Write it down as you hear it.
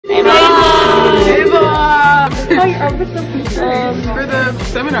For the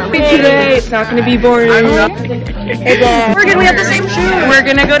seminar. Today it's not gonna be boring. We're gonna have the same shoes. We're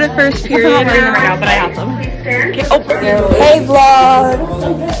gonna go to first period. I'm not wearing them right now, but I have them. Okay. Oh. Hey vlog.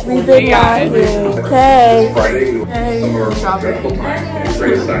 We've been vlogging. Okay.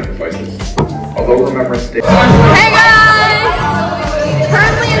 Hey guys!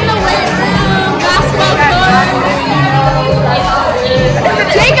 Currently in the weight room. Basketball court.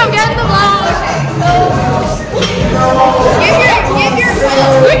 Jacob, get in the vlog.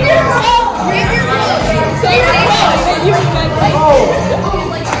 Give your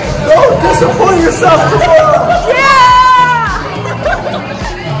Don't disappoint yourself tomorrow! Yeah!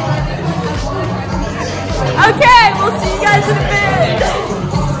 Okay, we'll see you guys in a bit.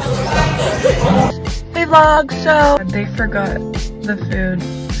 Hey vlog, so they forgot the food.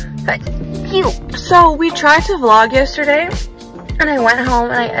 So we tried to vlog yesterday and I went home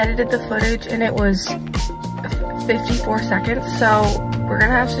and I edited the footage and it was 54 seconds, so we're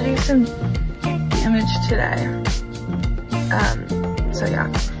gonna have to do some damage today. So yeah.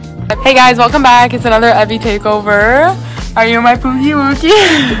 Hey guys, welcome back. It's another Evie takeover. Are you my pookie wookie?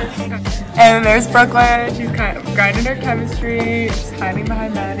 And there's Brooklyn. She's kind of grinding her chemistry. She's hiding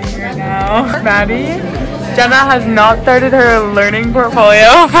behind Maddie right now. Maddie, Jenna has not started her learning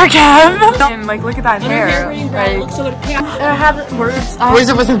portfolio for chem. And like, look at that hair. Like, I have words. Words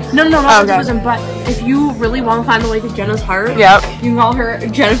of wisdom. No, not words of wisdom. But if you really want to find the way to Jenna's heart, yep, you can call her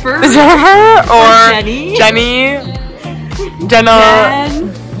Jennifer. Jennifer or Jenny. Jenna.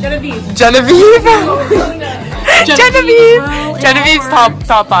 Genevieve. Genevieve's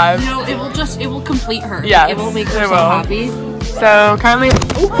top 5. You know, it will complete her. Yeah, it will make her so happy. So currently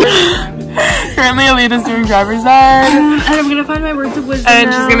Alita's doing driver's ed. And I'm gonna find my words of wisdom.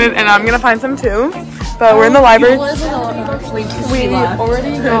 And I'm gonna find some too. But we're in the library. We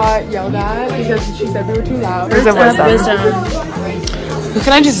already got yelled at because she said we were too loud. Words of wisdom.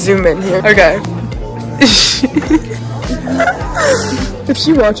 Can I just zoom in here? Okay. If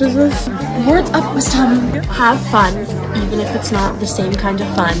she watches this. Words of wisdom. Have fun, even if it's not the same kind of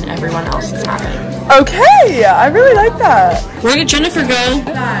fun everyone else is having. Okay, I really like that. Where did Jennifer go?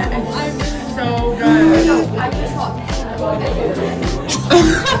 So good.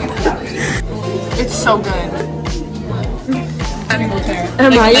 It's so good.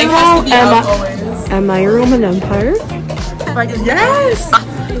 Am I a Roman Empire? Yes!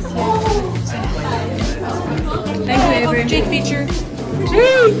 Thank you, Avery. Jake feature.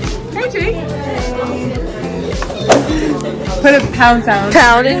 Jake! Hey, Jake! Put a pound sound.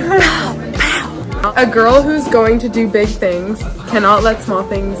 Pounding. A girl who's going to do big things cannot let small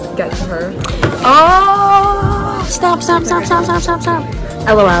things get to her. Oh! Stop. LOL.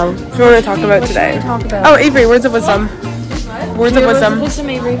 What do we want to talk about today? Oh, Avery, words of wisdom. Words of wisdom.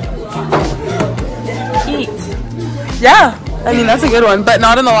 Avery. Eat. Yeah, I mean, that's a good one, but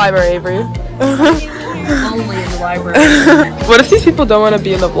not in the library, Avery. Only in the library. What if these people don't want to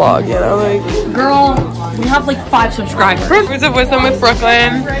be in the vlog, you know? Like, girl, we have like 5 subscribers. Words of wisdom with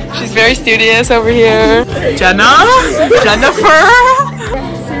Brooklyn. She's very studious over here. Jennifer.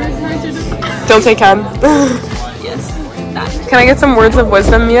 Don't say Ken. Yes. Can I get some words of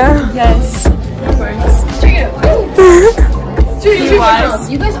wisdom, Mia? Yes. Be wise.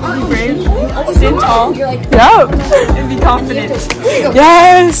 You guys are brave. Stand tall. Yep. And be confident.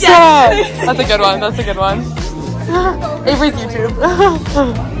 Yes. That's a good one. Avery's YouTube.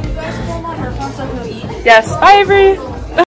 Yes. Bye, Avery.